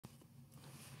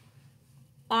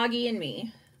Auggie and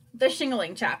Me, the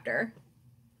Shingling chapter.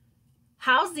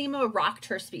 How Zima rocked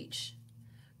her speech.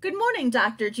 Good morning,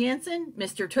 Dr. Jansen,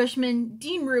 Mr. Tushman,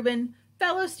 Dean Rubin,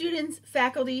 fellow students,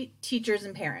 faculty, teachers,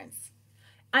 and parents.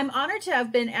 I'm honored to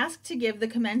have been asked to give the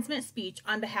commencement speech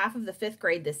on behalf of the 5th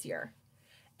grade this year.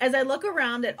 As I look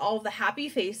around at all of the happy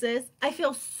faces, I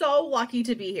feel so lucky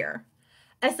to be here.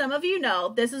 As some of you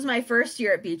know, this is my first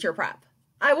year at Beecher Prep.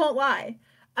 I won't lie,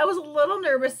 I was a little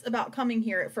nervous about coming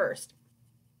here at first.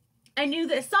 I knew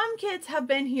that some kids have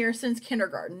been here since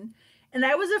kindergarten, and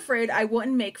I was afraid I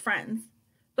wouldn't make friends.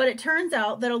 But it turns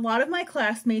out that a lot of my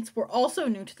classmates were also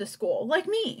new to the school, like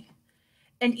me.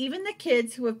 And even the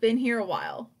kids who have been here a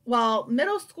while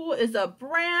middle school is a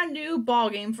brand new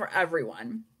ballgame for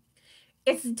everyone.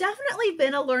 It's definitely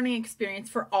been a learning experience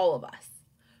for all of us,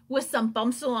 with some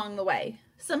bumps along the way,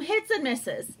 some hits and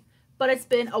misses, but it's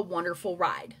been a wonderful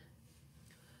ride.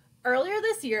 Earlier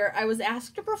this year, I was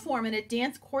asked to perform in a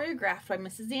dance choreographed by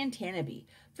Mrs. Antanaby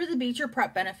for the Beecher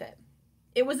Prep benefit.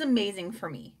 It was amazing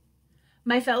for me.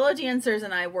 My fellow dancers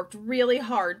and I worked really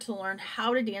hard to learn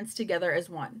how to dance together as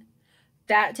one.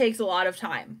 That takes a lot of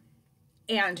time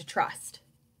and trust.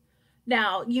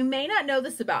 Now, you may not know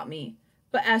this about me,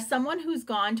 but as someone who's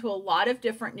gone to a lot of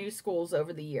different new schools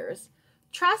over the years,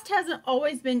 trust hasn't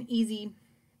always been easy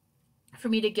for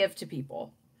me to give to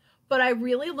people. But I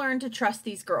really learned to trust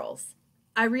these girls.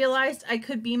 I realized I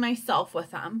could be myself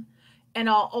with them, and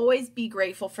I'll always be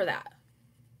grateful for that.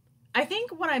 I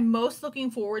think what I'm most looking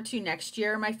forward to next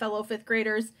year, my fellow 5th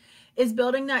graders, is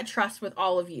building that trust with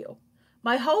all of you.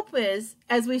 My hope is,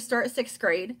 as we start 6th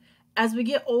grade, as we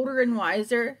get older and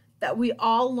wiser, that we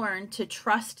all learn to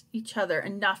trust each other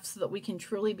enough so that we can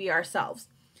truly be ourselves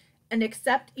and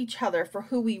accept each other for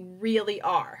who we really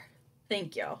are.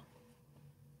 Thank you.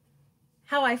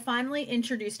 How I finally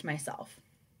introduced myself.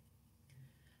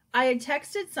 I had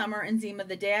texted Summer and Zima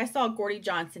the day I saw Gordy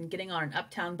Johnson getting on an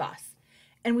uptown bus,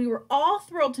 and we were all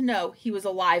thrilled to know he was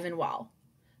alive and well.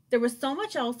 There was so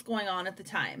much else going on at the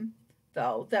time,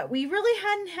 though, that we really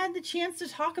hadn't had the chance to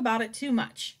talk about it too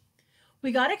much.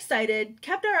 We got excited,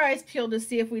 kept our eyes peeled to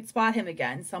see if we'd spot him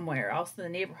again somewhere else in the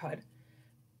neighborhood,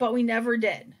 but we never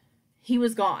did. He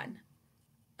was gone.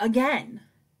 Again.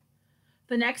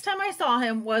 The next time I saw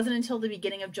him wasn't until the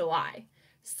beginning of July.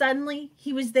 Suddenly,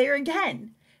 he was there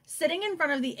again, sitting in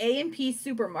front of the A&P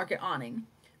supermarket awning,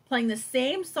 playing the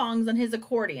same songs on his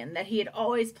accordion that he had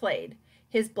always played,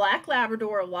 his black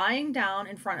Labrador lying down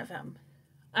in front of him.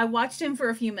 I watched him for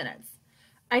a few minutes.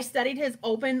 I studied his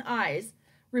open eyes,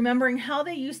 remembering how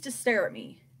they used to stare at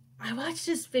me. I watched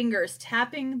his fingers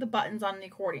tapping the buttons on the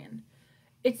accordion.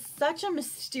 It's such a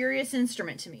mysterious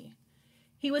instrument to me.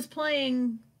 He was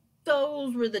playing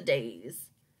 "Those Were the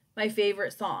Days," my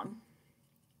favorite song.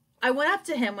 I went up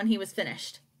to him when he was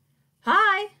finished.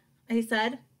 "Hi," I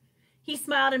said. He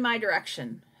smiled in my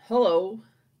direction. "Hello."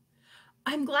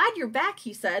 "I'm glad you're back,"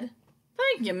 he said.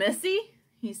 "Thank you, Missy,"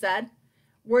 he said.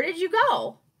 "Where did you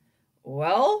go?"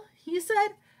 "Well," he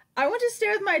said, "I went to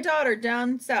stay with my daughter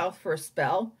down south for a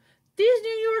spell. These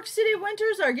New York City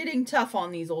winters are getting tough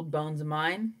on these old bones of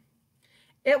mine."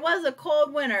 "It was a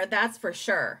cold winter, that's for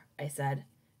sure," I said.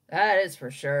 "That is for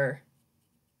sure."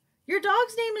 "Your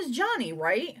dog's name is Johnny,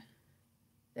 right?"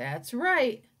 "That's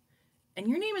right." "And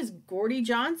your name is Gordy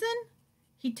Johnson?"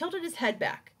 He tilted his head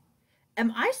back.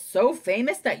 "Am I so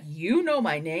famous that you know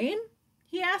my name?"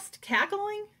 he asked,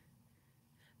 cackling.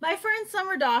 "My friend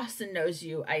Summer Dawson knows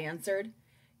you," I answered.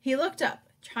 He looked up,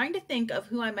 trying to think of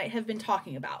who I might have been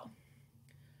talking about.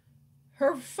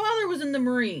 "Her father was in the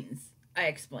Marines," I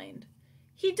explained.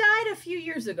 "He died a few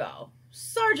years ago.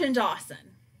 Sergeant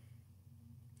Dawson."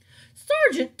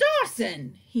 "Sergeant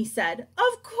Dawson," he said.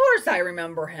 "Of course I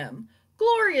remember him.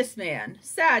 Glorious man.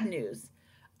 Sad news.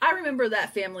 I remember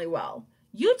that family well.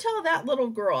 You tell that little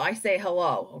girl I say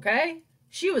hello, okay?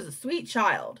 She was a sweet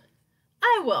child."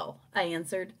 "I will," I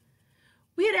answered.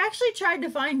 "We had actually tried to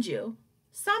find you.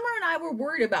 Summer and I were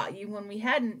worried about you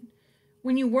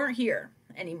when you weren't here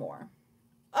anymore."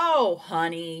 "Oh,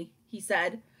 honey," he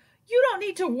said, "you don't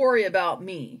need to worry about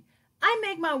me. I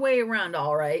make my way around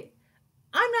all right.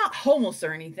 I'm not homeless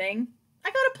or anything.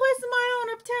 I got a place of my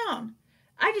own uptown.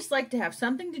 I just like to have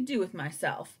something to do with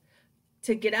myself.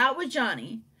 To get out with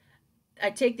Johnny,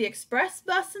 I take the express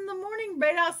bus in the morning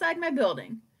right outside my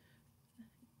building.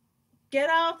 Get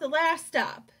out at the last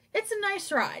stop. It's a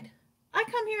nice ride. I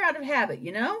come here out of habit,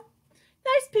 you know?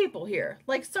 Nice people here,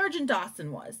 like Sergeant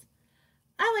Dawson was.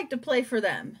 I like to play for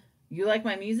them. You like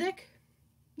my music?"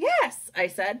 "Yes," I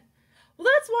said. "Well,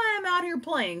 that's why I'm out here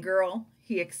playing, girl,"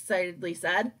 he excitedly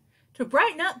said. "To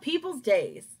brighten up people's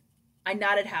days." I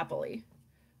nodded happily.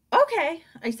 Okay,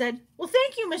 I said. Well,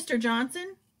 thank you, Mr.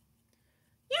 Johnson.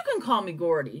 You can call me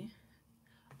Gordy.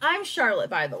 I'm Charlotte,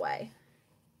 by the way.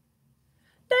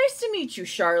 Nice to meet you,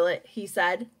 Charlotte, he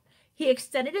said. He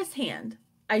extended his hand.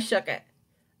 I shook it.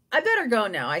 I better go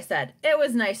now, I said. It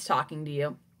was nice talking to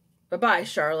you. Bye-bye,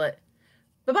 Charlotte.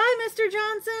 Bye-bye, Mr.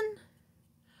 Johnson.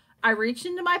 I reached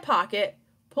into my pocket,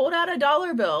 pulled out a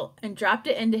dollar bill, and dropped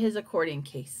it into his accordion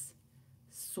case.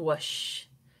 Swoosh.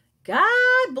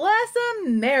 God bless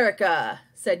America,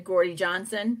 said Gordy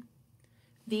Johnson.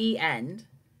 The end.